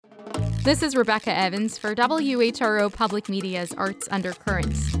This is Rebecca Evans for WHRO Public Media's Arts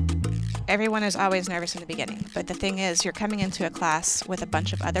Undercurrents. Everyone is always nervous in the beginning, but the thing is, you're coming into a class with a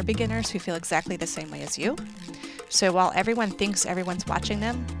bunch of other beginners who feel exactly the same way as you. So while everyone thinks everyone's watching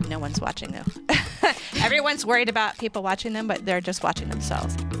them, no one's watching them. Everyone's worried about people watching them, but they're just watching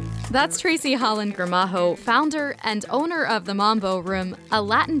themselves. That's Tracy Holland Gramajo, founder and owner of the Mambo Room, a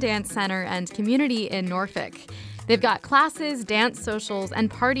Latin dance center and community in Norfolk. They've got classes, dance socials, and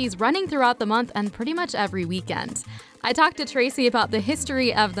parties running throughout the month and pretty much every weekend. I talked to Tracy about the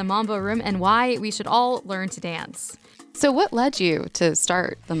history of the Mambo Room and why we should all learn to dance. So what led you to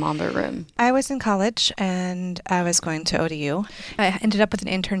start the Mambo Room? I was in college and I was going to ODU. I ended up with an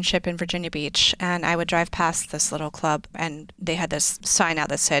internship in Virginia Beach, and I would drive past this little club and they had this sign out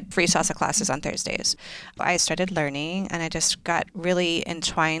that said free salsa classes on Thursdays. I started learning and I just got really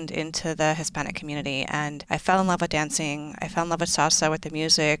entwined into the Hispanic community, and I fell in love with dancing. I fell in love with salsa, with the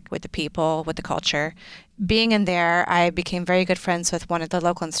music, with the people, with the culture. Being in there, I became very good friends with one of the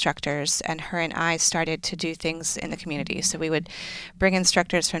local instructors, and her and I started to do things in the community. So we would bring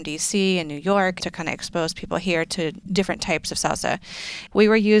instructors from DC and New York to kind of expose people here to different types of salsa. We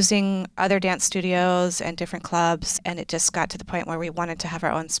were using other dance studios and different clubs, and it just got to the point where we wanted to have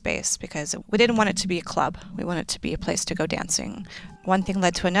our own space because we didn't want it to be a club. We wanted it to be a place to go dancing. One thing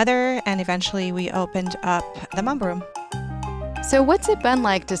led to another, and eventually we opened up the Mambo Room. So what's it been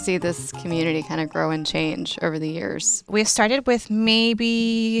like to see this community kind of grow and change over the years? We started with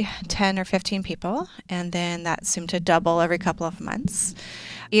maybe 10 or 15 people, and then that seemed to double every couple of months.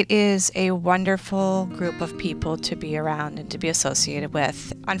 It is a wonderful group of people to be around and to be associated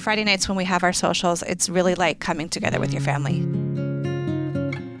with. On Friday nights when we have our socials, it's really like coming together with your family.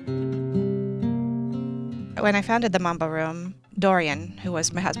 When I founded the Mambo Room, Dorian, who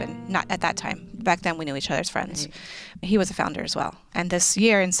was my husband, not at that time, back then we knew each other as friends, he was a founder as well. And this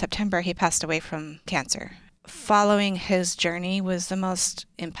year in September, he passed away from cancer. Following his journey was the most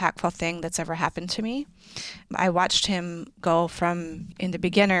impactful thing that's ever happened to me. I watched him go from in the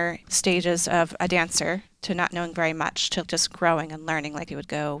beginner stages of a dancer to not knowing very much to just growing and learning. Like he would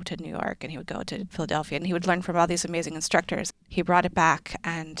go to New York and he would go to Philadelphia and he would learn from all these amazing instructors. He brought it back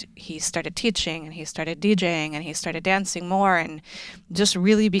and he started teaching and he started DJing and he started dancing more and just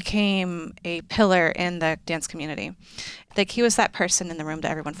really became a pillar in the dance community. Like he was that person in the room that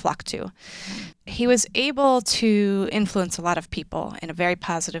everyone flocked to. He was able to influence a lot of people in a very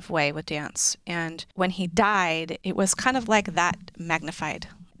positive way with dance. And when he died, it was kind of like that magnified.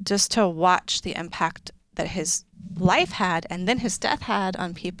 Just to watch the impact that his life had and then his death had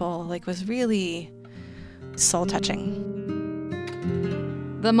on people, like, was really soul-touching.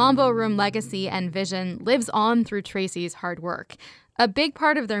 The Mambo Room legacy and vision lives on through Tracy's hard work. A big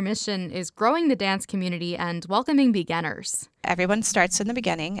part of their mission is growing the dance community and welcoming beginners. Everyone starts in the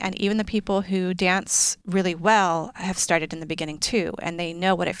beginning, and even the people who dance really well have started in the beginning too, and they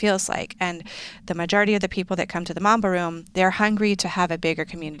know what it feels like. And the majority of the people that come to the Mambo Room, they're hungry to have a bigger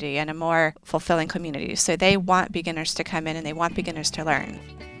community and a more fulfilling community. So they want beginners to come in and they want beginners to learn.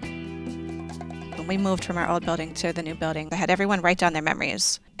 When we moved from our old building to the new building, I had everyone write down their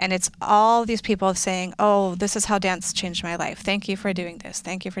memories. And it's all these people saying, oh, this is how dance changed my life. Thank you for doing this.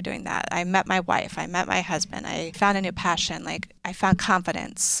 Thank you for doing that. I met my wife. I met my husband. I found a new passion. Like, I found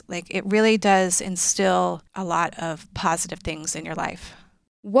confidence. Like, it really does instill a lot of positive things in your life.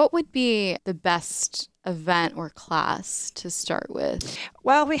 What would be the best event or class to start with?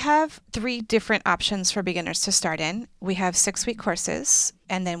 Well, we have 3 different options for beginners to start in. We have 6-week courses,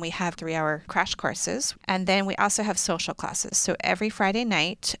 and then we have 3-hour crash courses. And then we also have social classes. So every Friday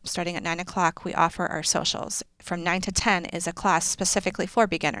night, starting at 9 o'clock, we offer our socials. From 9 to 10 is a class specifically for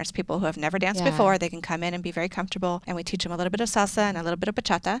beginners, people who have never danced before. They can come in and be very comfortable, and we teach them a little bit of salsa and a little bit of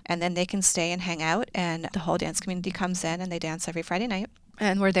bachata, and then they can stay and hang out, and the whole dance community comes in and they dance every Friday night.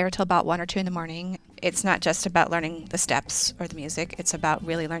 And we're there till about 1 or 2 in the morning. It's not just about learning the steps or the music. It's about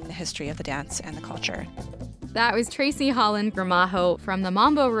really learning the history of the dance and the culture. That was Tracy Holland Gramajo from the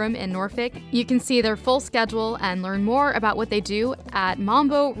Mambo Room in Norfolk. You can see their full schedule and learn more about what they do at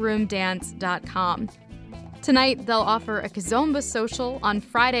MamboRoomDance.com. Tonight, they'll offer a kizomba social, on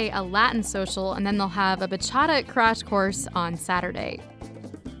Friday a Latin social, and then they'll have a bachata crash course on Saturday.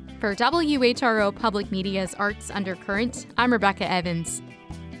 For WHRO Public Media's Arts Undercurrent, I'm Rebecca Evans.